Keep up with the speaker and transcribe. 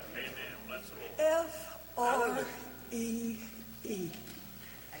R-E-E.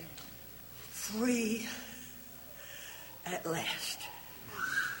 Free at last.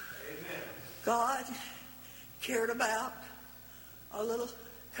 Amen. God cared about a little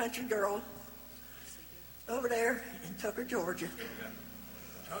country girl over there in Tucker, Georgia.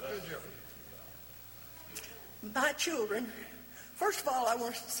 Tucker, Georgia. My children, first of all, I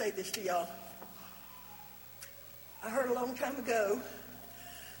want to say this to y'all. I heard a long time ago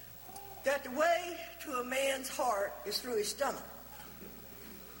that the way to a man's heart is through his stomach.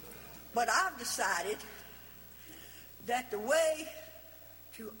 But I've decided that the way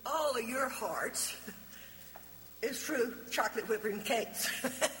to all of your hearts is through chocolate whipping cakes.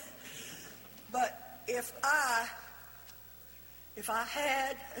 But if I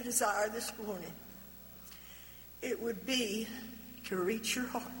had a desire this morning, it would be to reach your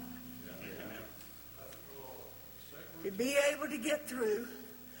heart. To be able to get through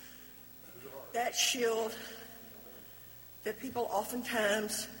that shield that people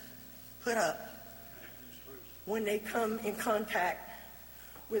oftentimes put up when they come in contact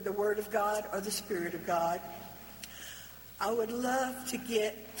with the Word of God or the Spirit of God. I would love to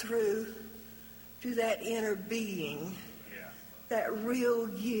get through to that inner being, that real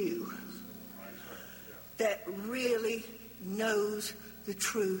you, that really knows the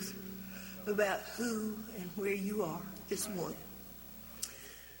truth about who and where you are this morning.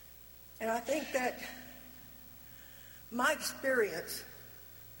 And I think that my experience,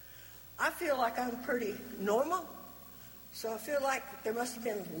 I feel like I'm pretty normal, so I feel like there must have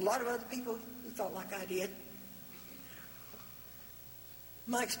been a lot of other people who thought like I did.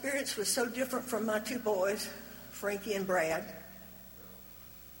 My experience was so different from my two boys, Frankie and Brad.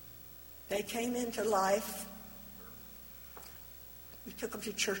 They came into life. We took them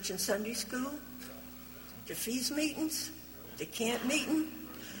to church and Sunday school, to feast meetings, to camp meeting.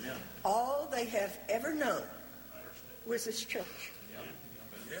 All they have ever known was this church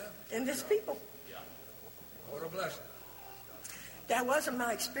and this people. What a blessing. That wasn't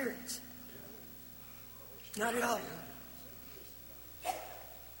my experience. Not at all.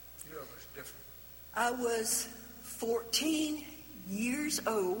 Yours was different. I was 14 years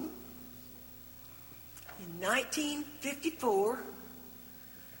old in 1954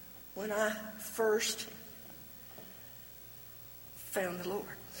 when I first found the Lord.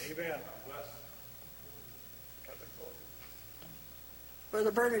 Amen.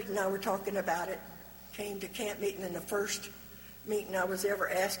 Brother Bernard and I were talking about it. Came to camp meeting, and the first meeting I was ever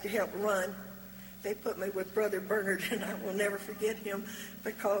asked to help run, they put me with Brother Bernard, and I will never forget him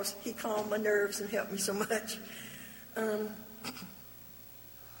because he calmed my nerves and helped me so much.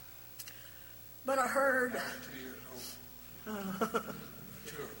 But I heard, 2 years old.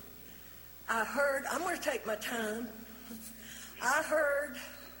 Sure. I'm going to take my time. I heard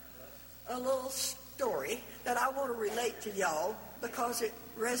a little story that I want to relate to y'all because it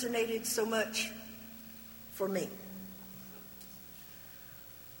resonated so much for me.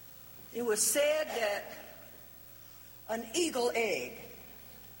 It was said that an eagle egg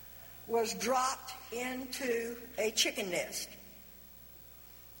was dropped into a chicken nest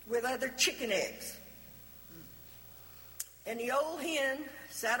with other chicken eggs. And the old hen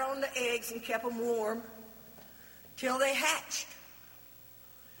sat on the eggs and kept them warm till they hatched.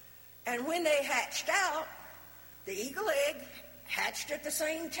 And when they hatched out, the eagle egg hatched at the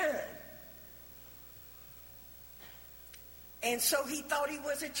same time. And so he thought he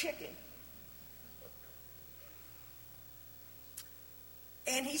was a chicken.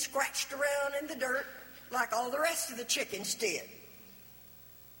 And he scratched around in the dirt like all the rest of the chickens did.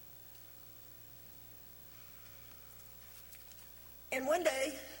 And one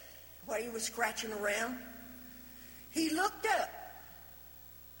day, while he was scratching around, he looked up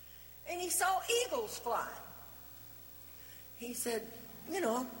and he saw eagles flying. He said,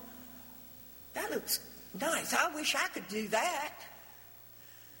 that looks nice. I wish I could do that.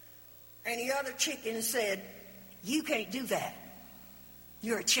 And the other chicken said, you can't do that.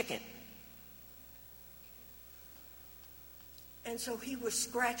 You're a chicken. And so he was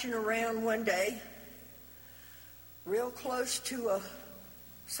scratching around one day, real close to a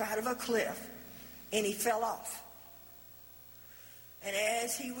side of a cliff, and he fell off. And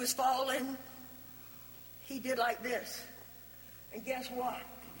as he was falling, he did like this. And guess what?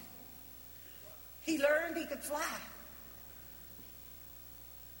 He learned he could fly.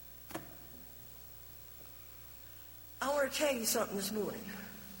 I want to tell you something this morning.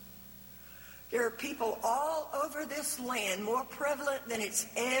 There are people all over this land, more prevalent than it's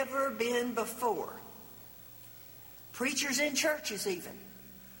ever been before. Preachers in churches even,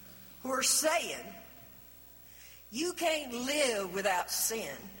 who are saying, you can't live without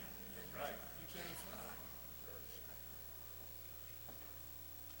sin. Right. You can't fly.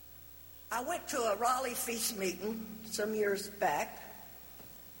 I went to a Raleigh feast meeting some years back.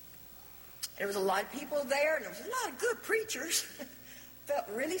 There was a lot of people there, and there was a lot of good preachers. Felt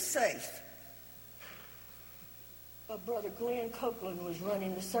really safe. But Brother Glenn Copeland was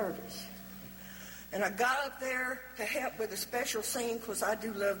running the service. And I got up there to help with a special singing, because I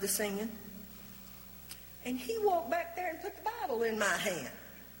do love the singing. And he walked back there and put the Bible in my hand.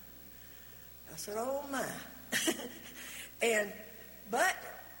 I said, oh my. But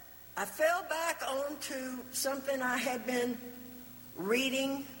I fell back onto something I had been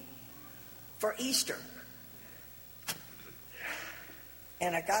reading for Easter.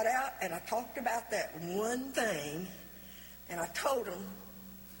 And I got out and I talked about that one thing, and I told him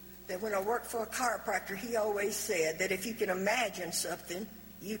that when I worked for a chiropractor, he always said that if you can imagine something,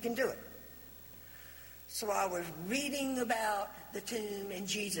 you can do it. So I was reading about the tomb and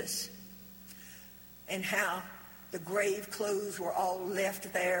Jesus and how the grave clothes were all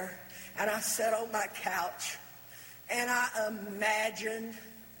left there. And I sat on my couch and I imagined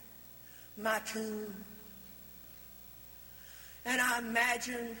my tomb. And I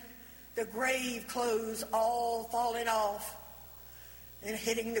imagined the grave clothes all falling off and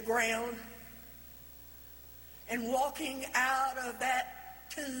hitting the ground and walking out of that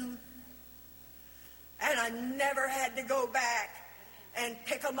tomb. And I never had to go back and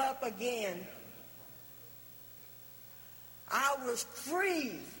pick them up again. I was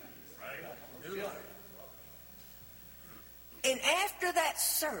free. New life. And after that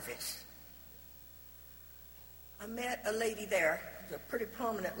service, I met a lady there, a pretty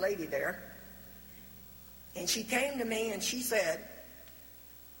prominent lady there. And she came to me and she said,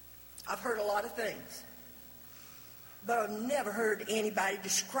 I've heard a lot of things, but I've never heard anybody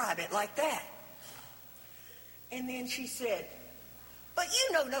describe it like that. And then she said, but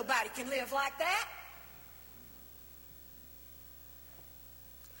you know nobody can live like that.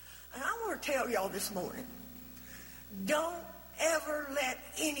 And I want to tell y'all this morning, don't ever let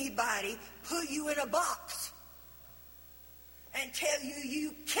anybody put you in a box and tell you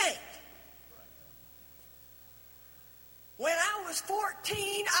you can't. When I was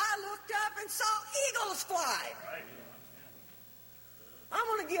 14, I looked up and saw eagles fly. I'm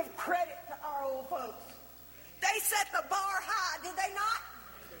going to give credit to our old folks. They set the bar high, did they not?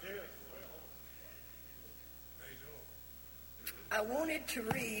 I wanted to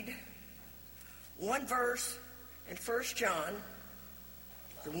read one verse in 1 John,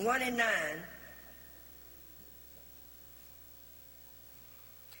 1 and 9.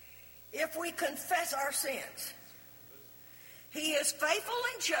 If we confess our sins, He is faithful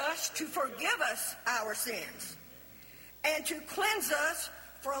and just to forgive us our sins and to cleanse us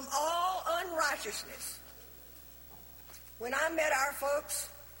from all unrighteousness. When I met our folks,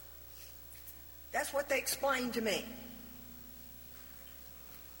 that's what they explained to me.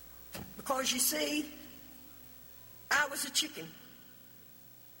 Because you see, I was a chicken.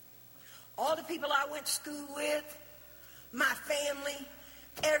 All the people I went to school with, my family,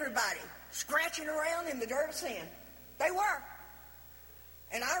 everybody, scratching around in the dirt of sin. They were.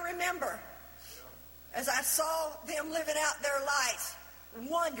 And I remember, as I saw them living out their lives,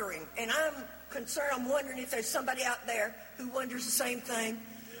 wondering, and I'm concerned, I'm wondering if there's somebody out there who wonders the same thing.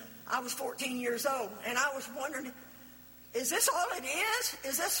 I was 14 years old, and I was wondering, is this all it is?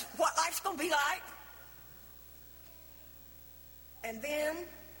 Is this what life's going to be like? And then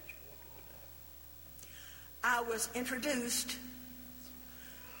I was introduced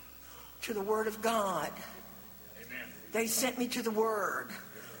to the Word of God. Amen. They sent me to the Word,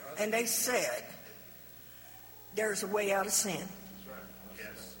 and they said, there's a way out of sin.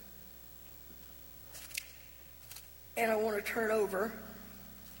 Yes. And I want to turn over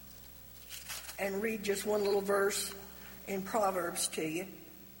and read just one little verse in Proverbs to you.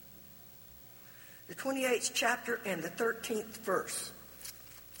 The 28th chapter and the 13th verse.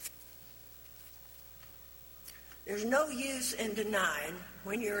 There's no use in denying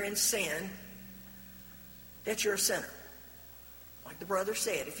when you're in sin that you're a sinner. Like the brother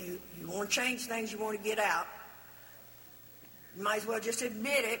said, if you want to change things, you want to get out, you might as well just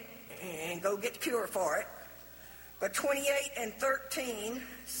admit it and go get the cure for it. But 28 and 13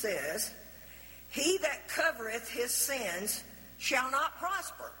 says, he that covereth his sins shall not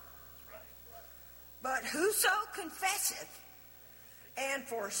prosper. But whoso confesseth and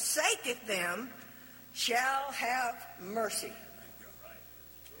forsaketh them shall have mercy.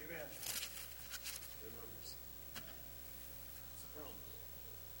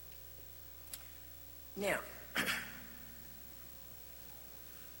 Now,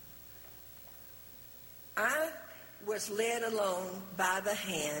 I was led along by the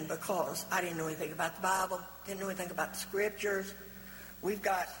hand because I didn't know anything about the Bible, didn't know anything about the Scriptures. We've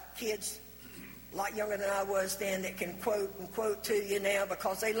got kids a lot younger than I was then that can quote to you now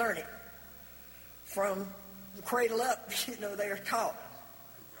because they learn it. From the cradle up, they are taught.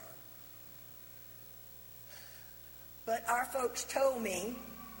 But our folks told me,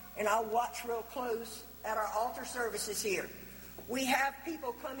 and I'll watch real close at our altar services here, we have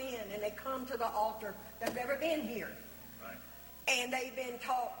people come in and they come to the altar that have never been here. Right. And they've been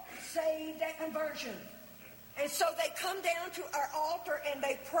taught saved at conversion. And so they come down to our altar and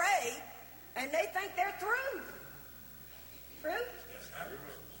they pray and they think they're through. True? Yes,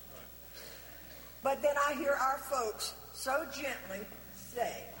 but then I hear our folks so gently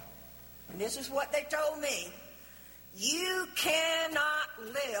say, and this is what they told me, you cannot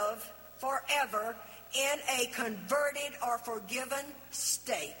live forever in a converted or forgiven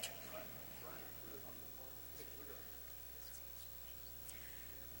state.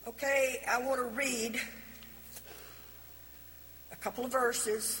 Okay, I want to read a couple of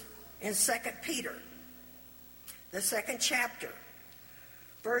verses in 2 Peter, the 2nd chapter,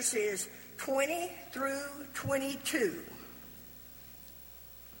 verses 20 through 22.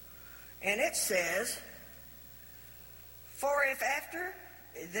 And it says, for if after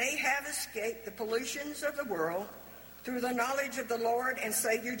they have escaped the pollutions of the world through the knowledge of the Lord and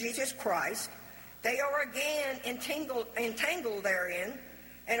Savior Jesus Christ, they are again entangled therein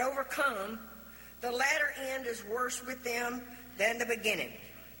and overcome, the latter end is worse with them than the beginning.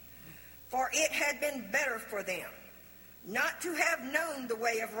 For it had been better for them not to have known the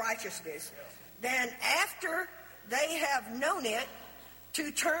way of righteousness than after they have known it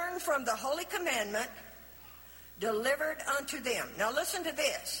to turn from the holy commandment delivered unto them. Now listen to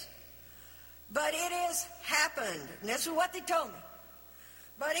this. But it has happened, and this is what they told me,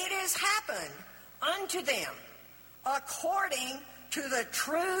 but it has happened unto them according to the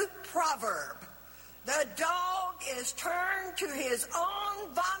true proverb, the dog is turned to his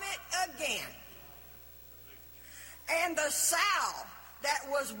own vomit again, and the sow that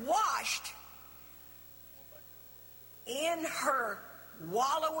was washed in her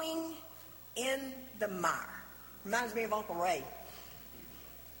wallowing in the mire. Reminds me of Uncle Ray.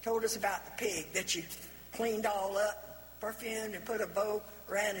 Told us about the pig that you cleaned all up, perfumed, and put a bow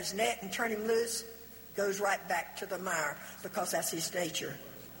around his neck and turned him loose. Goes right back to the mire because that's his nature.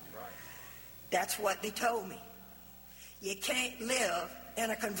 That's what they told me. You can't live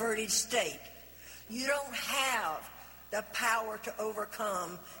in a converted state. You don't have the power to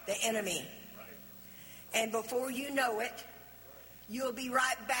overcome the enemy. And before you know it, you'll be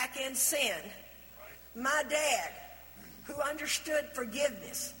right back in sin. My dad, who understood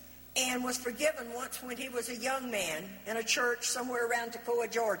forgiveness and was forgiven once when he was a young man in a church somewhere around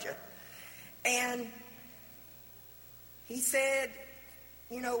Toccoa, Georgia. And he said,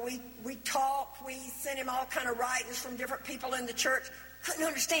 we talked, we sent him all kind of writings from different people in the church. Couldn't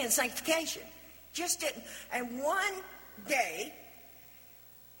understand sanctification. Just didn't. And one day,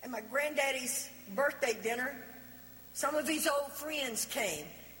 at my granddaddy's birthday dinner, some of his old friends came.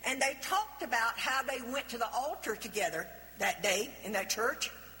 And they talked about how they went to the altar together that day in that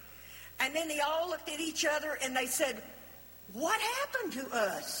church. And then they all looked at each other and they said, what happened to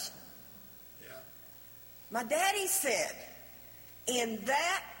us? Yeah. My daddy said, in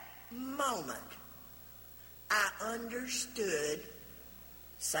that moment, I understood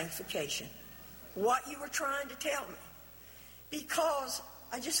sanctification. What you were trying to tell me. Because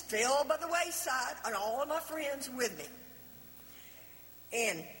I just fell by the wayside and all of my friends with me.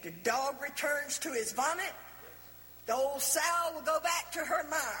 And the dog returns to his vomit. The old sow will go back to her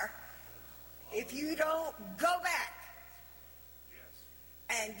mire. If you don't go back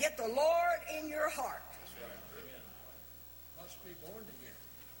and get the Lord in your heart. Must be born again.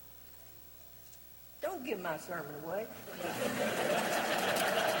 Don't give my sermon away.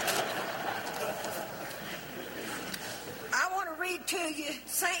 I want to read to you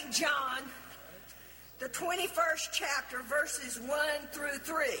St. John, the 21st chapter, verses 1 through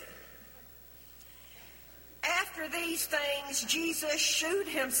 3. After these things, Jesus shewed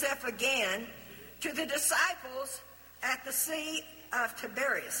himself again to the disciples at the Sea of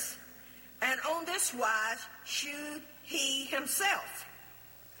Tiberias. And on this wise shewed he himself.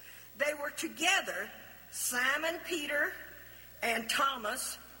 They were together, Simon Peter and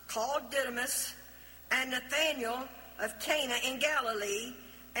Thomas, called Didymus, and Nathanael of Cana in Galilee,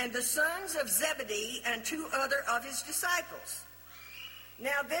 and the sons of Zebedee, and 2 other of his disciples.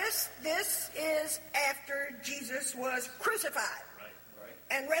 Now this is after Jesus was crucified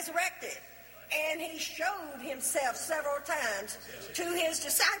and resurrected. And he showed himself several times to his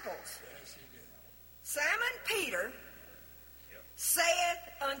disciples. Simon Peter saith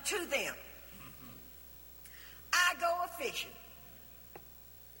unto them, I go a fishing.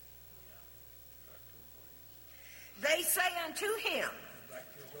 they say unto him,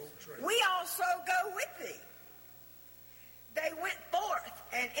 we also go with thee. They went forth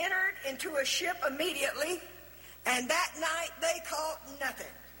and entered into a ship immediately, and that night they caught nothing.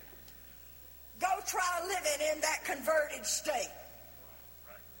 Go try living in that converted state.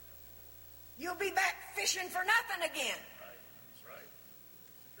 You'll be back fishing for nothing again.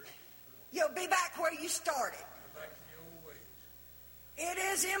 You'll be back where you started. It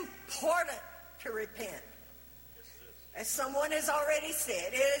is important to repent. As someone has already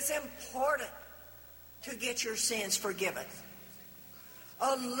said, it is important to get your sins forgiven.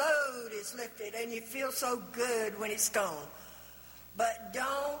 A load is lifted and you feel so good when it's gone. But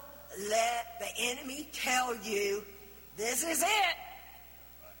don't let the enemy tell you this is it.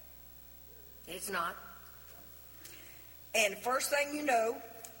 It's not. And first thing you know,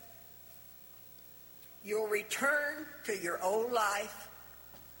 you'll return to your old life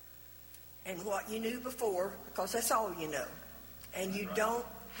and what you knew before, because that's all you know. And you don't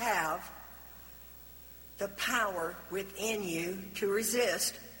have the power within you to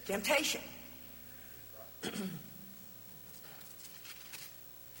resist temptation.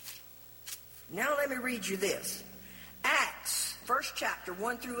 Now let me read you this. Acts, 1st chapter,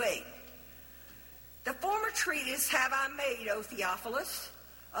 1 through 8. The former treatise have I made, O Theophilus,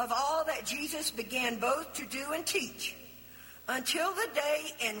 of all that Jesus began both to do and teach, until the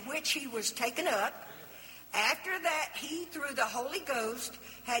day in which he was taken up. After that he, through the Holy Ghost,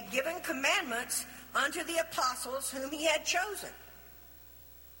 had given commandments unto the apostles whom he had chosen,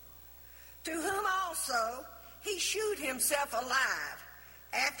 to whom also he shewed himself alive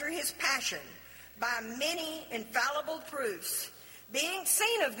after his passion by many infallible proofs, being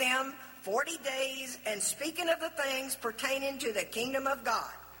seen of them 40 days, and speaking of the things pertaining to the kingdom of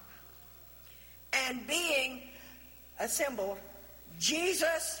God. And being assembled,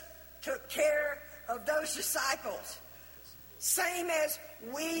 Jesus took care of those disciples, same as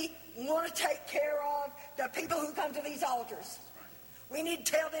we want to take care of the people who come to these altars. We need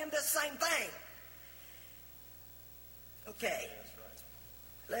to tell them the same thing. Okay.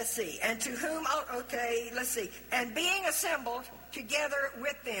 Let's see. And to whom, let's see. And being assembled together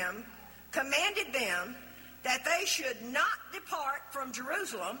with them, commanded them that they should not depart from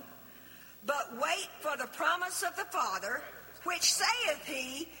Jerusalem, but wait for the promise of the Father, which saith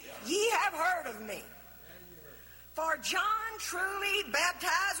he, ye have heard of me. For John truly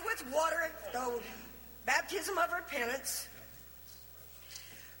baptized with water, though baptism of repentance,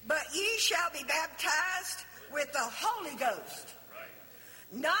 but ye shall be baptized with the Holy Ghost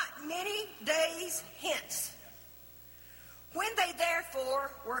not many days hence. When they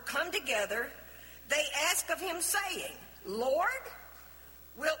therefore were come together, they asked of him, saying, Lord,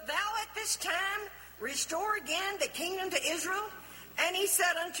 wilt thou at this time restore again the kingdom to Israel? And he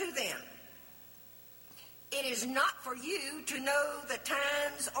said unto them, it is not for you to know the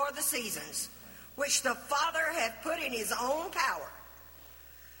times or the seasons, which the Father hath put in his own power.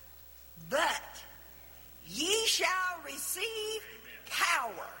 But ye shall receive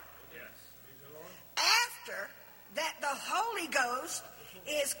power after that the Holy Ghost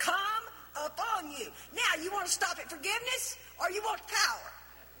is come upon you. Now, you want to stop at forgiveness, or you want power?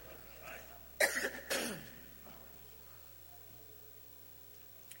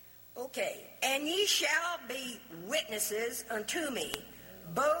 Okay. And ye shall be witnesses unto me,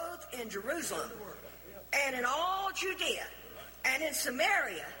 both in Jerusalem and in all Judea and in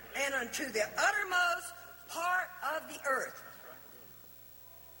Samaria and unto the uttermost part of the earth.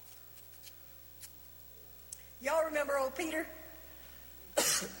 Y'all remember old Peter?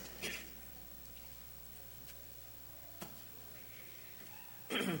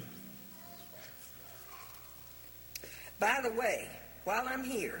 By the way, while I'm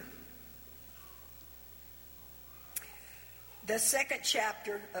here, the 2nd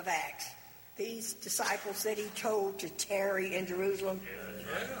chapter of Acts, these disciples that he told to tarry in Jerusalem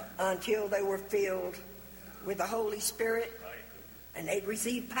until they were filled with the Holy Spirit and they'd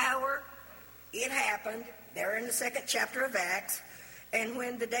receive power. It happened there in the 2nd chapter of Acts. And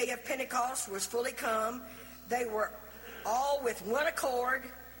when the day of Pentecost was fully come, they were all with one accord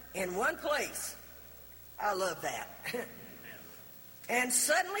in one place. I love that. And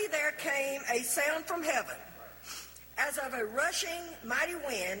suddenly there came a sound from heaven, as of a rushing mighty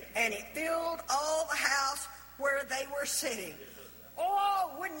wind, and it filled all the house where they were sitting.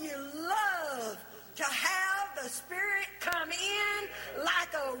 Oh, wouldn't you love to have the Spirit come in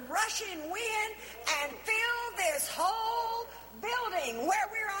like a rushing wind and fill this whole building where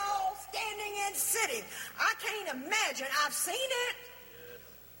we're all standing and sitting? I can't imagine. I've seen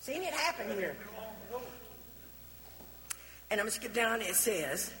it happen here. And I'm going to skip down. It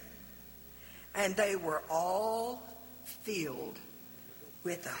says, and they were all filled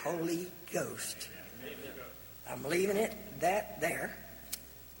with the Holy Ghost. I'm leaving it that there.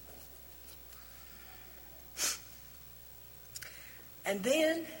 And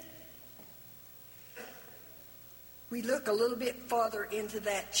then we look a little bit farther into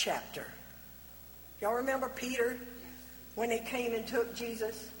that chapter. Y'all remember Peter when he came and took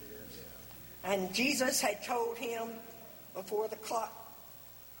Jesus? And Jesus had told him before the clock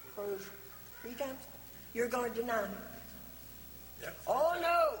crows 3 times, you're going to deny me. Yep. Oh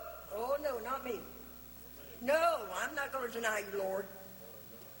no, not me. No, I'm not going to deny you, Lord.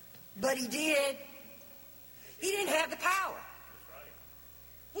 But he did. He didn't have the power.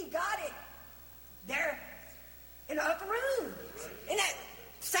 He got it there in the upper room. In that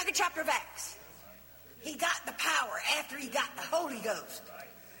 2nd chapter of Acts. He got the power after he got the Holy Ghost.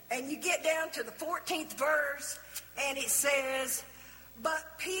 And you get down to the 14th verse, and it says,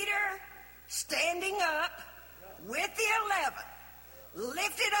 but Peter, standing up with the 11,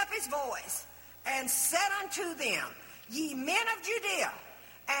 lifted up his voice, and said unto them, ye men of Judea,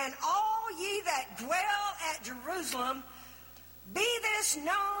 and all ye that dwell at Jerusalem, be this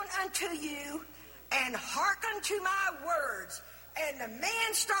known unto you, and hearken to my words. And the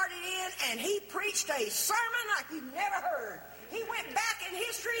man started in, and he preached a sermon like you never heard. He went back in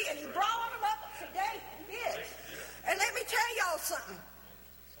history, and he brought them up to date. He did. And let me tell y'all something.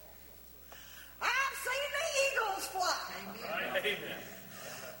 I've seen the eagles fly. Amen.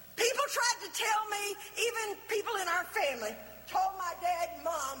 People tried to tell me, even people in our family, told my dad and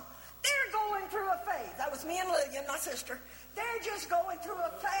mom, they're going through a phase. That was me and Lillian, my sister. They're just going through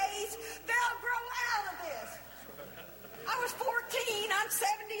a phase. They'll grow out of this. I was 14. I'm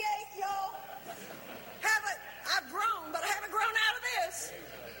 78, y'all. I've grown, but I haven't grown out of this.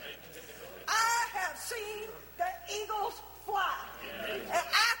 I have seen the eagles fly. And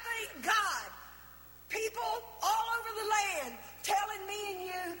I thank God. People all over the land telling me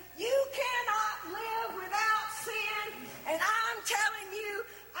and you cannot live without sin. And I'm telling you,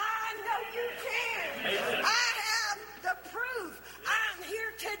 I know you can. I have the proof. I'm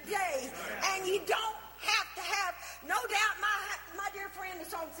here today. And you don't have to have, no doubt, my dear friend, the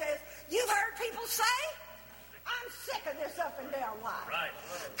song says, you've heard people say, I'm sick of this up and down life. Right.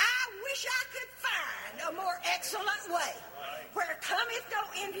 I wish I could find a more excellent way where cometh no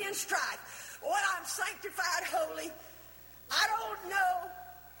envy and strife. When I'm sanctified holy, I don't know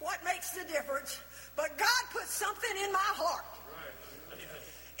what makes the difference, but God put something in my heart.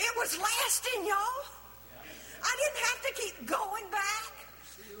 It was lasting, y'all. I didn't have to keep going back.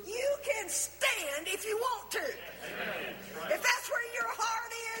 You can stand if you want to. If that's where your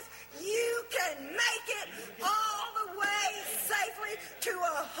heart is, you can make it all the way safely to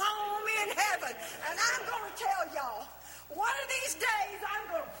a home in heaven. And I'm going to tell y'all, one of these days I'm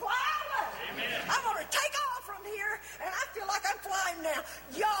going to fly away. I'm going to take off from here, and I feel like I'm flying now.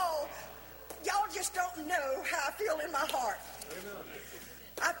 Y'all just don't know how I feel in my heart.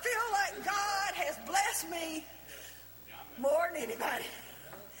 I feel like God has blessed me more than anybody.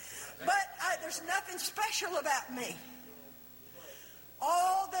 But there's nothing special about me.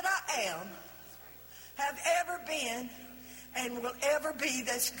 All that I am, have ever been, and will ever be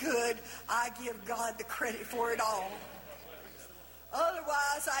that's good, I give God the credit for it all.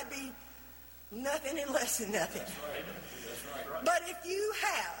 Otherwise, I'd be nothing and less than nothing. But if you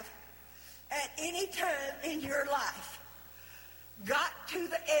have, at any time in your life, got to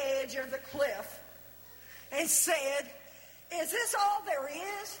the edge of the cliff and said, is this all there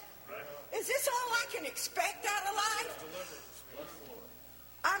is? Is this all I can expect out of life?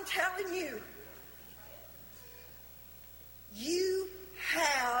 I'm telling you, you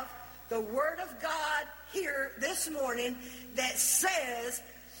have the Word of God here this morning that says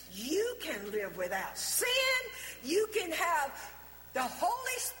you can live without sin. You can have the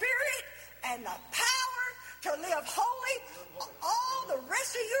Holy Spirit and the power to live holy all the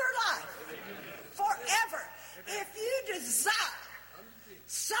rest of your life, forever. If you desire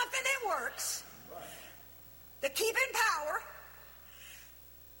something that works, the keeping power,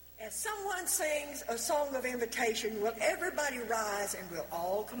 as someone sings a song of invitation, will everybody rise and we'll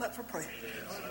all come up for prayer?